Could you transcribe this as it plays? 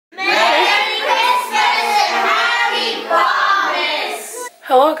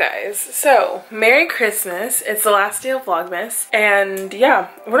Hello guys, so Merry Christmas. It's the last day of Vlogmas, and yeah,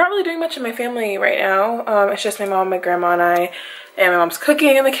 we're not really doing much in my family right now. It's just my mom, my grandma, and I, and my mom's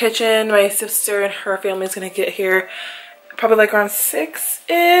cooking in the kitchen. My sister and her family is gonna get here probably like around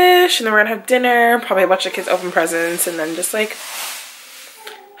 6-ish, and then we're gonna have dinner, probably a bunch of kids open presents, and then just like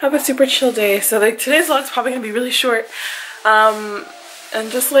have a super chill day. So like today's vlog's probably gonna be really short, and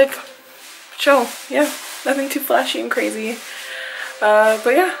just like chill. Yeah, nothing too flashy and crazy.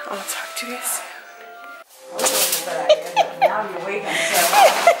 But yeah, I'll talk to you guys soon. Now you're waiting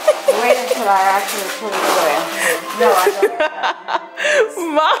until I actually put it away. No, I don't.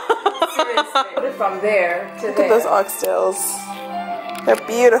 Mom! Seriously. Put it from there to Look there. at those oxtails. They're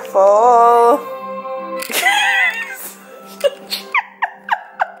beautiful.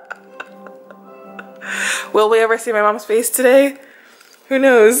 Will we ever see my mom's face today? Who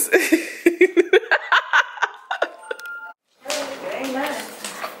knows?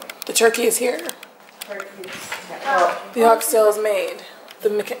 The turkey is here. The oxtail is made. The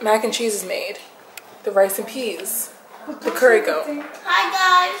mac and cheese is made. The rice and peas. The curry goat. Hi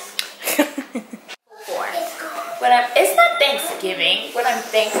guys. It's not Thanksgiving. What I'm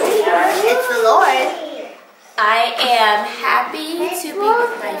thankful for, it's the Lord. I am happy to be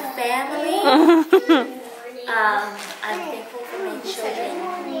with my family. I'm thankful for my children.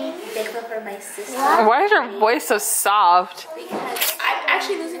 I'm thankful for my sister. Why is your voice so soft? Because I'm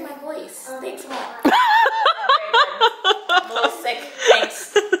actually losing my voice. Thanks a lot. I'm a little sick.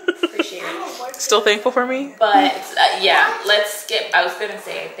 Thanks. Appreciate it. Still thankful for me? But yeah, let's skip. I was gonna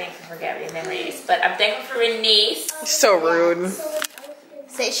say thankful for Gabby and then Reese, but I'm thankful for Renise. So rude.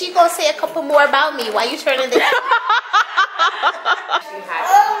 Say she gonna say a couple more about me. Why you turning this? She had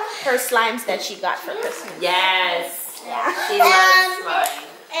her slimes that she got for Christmas. Yes. Yeah. She loves slime.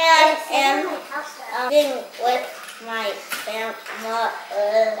 And being with my family.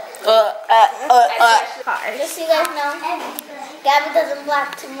 Just so you guys know, Gabby doesn't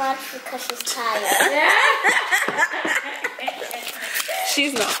vlog too much because she's tired.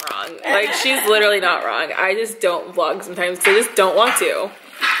 She's not wrong. Like, she's literally not wrong. I just don't vlog sometimes because I just don't want to.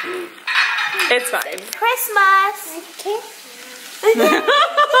 It's fine. Christmas.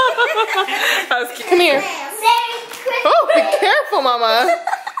 That was cute. Come here. Oh, be careful, Mama.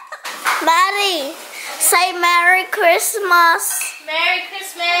 Maddie, say Merry Christmas. Merry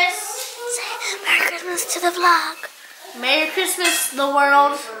Christmas. Say Merry Christmas to the vlog. Merry Christmas, the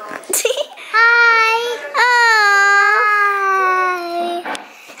world. Hi. Hi.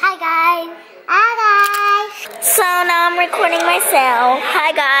 Hi, guys. Hi, guys. So now I'm recording myself.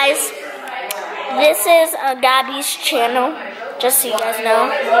 Hi, guys. This is Gabby's channel, just so you guys know.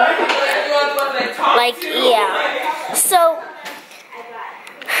 Like, yeah. So,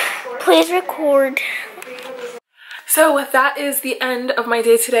 please record. So that is the end of my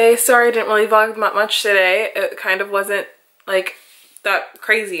day today. Sorry I didn't really vlog much today. It kind of wasn't like that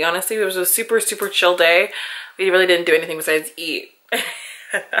crazy, honestly. It was a super chill day. We really didn't do anything besides eat.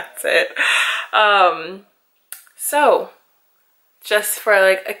 That's it. So just for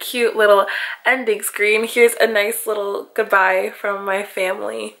like a cute little ending screen, here's a nice little goodbye from my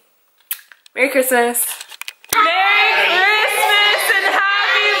family. Merry Christmas. Merry Christmas and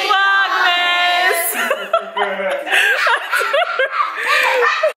happy Vlogmas!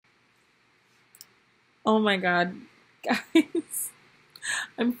 Oh my god, guys.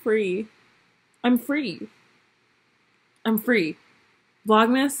 I'm free. I'm free. I'm free.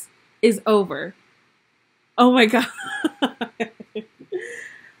 Vlogmas is over. Oh my god.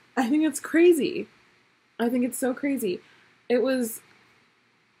 I think it's crazy. I think it's so crazy. It was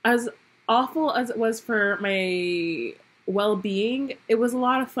as awful as it was for my well-being. It was a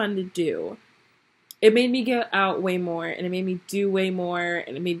lot of fun to do. It made me get out way more, and it made me do way more,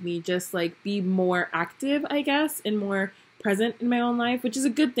 and it made me just like be more active, I guess, and more present in my own life, which is a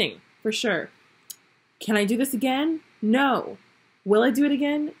good thing for sure. Can I do this again? No. Will I do it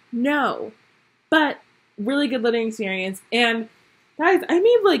again? No. But really good living experience. And guys, I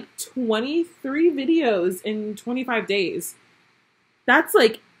made like 23 videos in 25 days. That's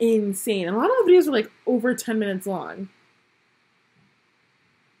like insane. And a lot of the videos are like over 10 minutes long.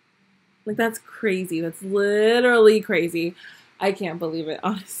 Like, that's crazy. That's literally crazy. I can't believe it,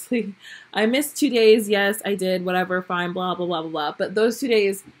 honestly. I missed 2 days. Yes, I did. Whatever. Fine. Blah, blah, blah, blah, blah. But those 2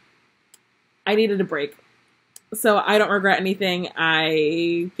 days, I needed a break. So I don't regret anything.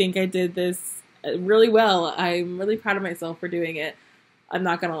 I think I did this really well. I'm really proud of myself for doing it. I'm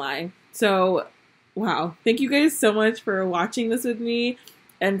not gonna lie. So, wow. Thank you guys so much for watching this with me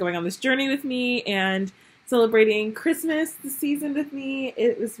and going on this journey with me and celebrating Christmas this season with me.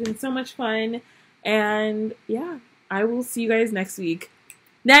 It has been so much fun. And yeah, I will see you guys next week.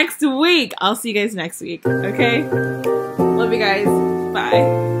 next week. I'll see you guys next week. Okay? Love you guys.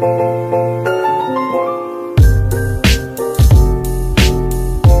 Bye.